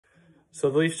So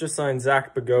the Leafs just signed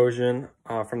Zach Bogosian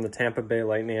from the Tampa Bay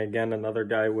Lightning. Again, another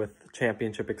guy with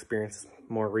championship experience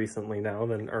more recently now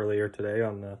than earlier today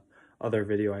on the other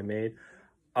video I made.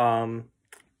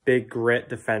 Big grit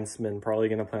defenseman, probably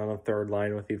going to play on the third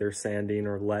line with either Sandin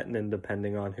or Lettinen,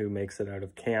 depending on who makes it out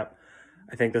of camp.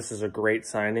 I think this is a great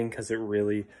signing because it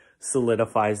really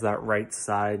solidifies that right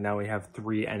side. Now we have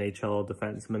 3 NHL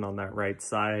defensemen on that right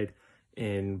side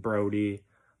in Brody,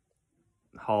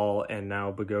 Hall, and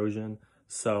now Bogosian.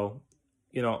 So,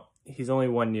 you know, he's only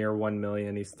 1 year, $1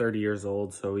 million. He's 30 years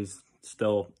old, so he's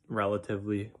still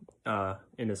relatively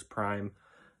in his prime.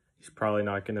 He's probably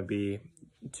not going to be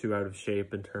too out of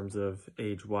shape in terms of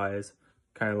age-wise,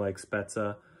 kind of like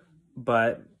Spezza.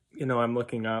 But, you know, I'm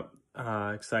looking up,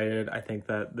 excited. I think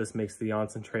that this makes the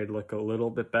Johnsson trade look a little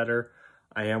bit better.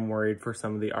 I am worried for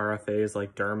some of the RFAs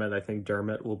like Dermott. I think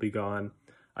Dermott will be gone.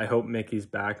 I hope Mickey's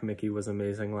back. Mickey was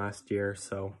amazing last year,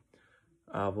 so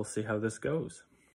we'll see how this goes.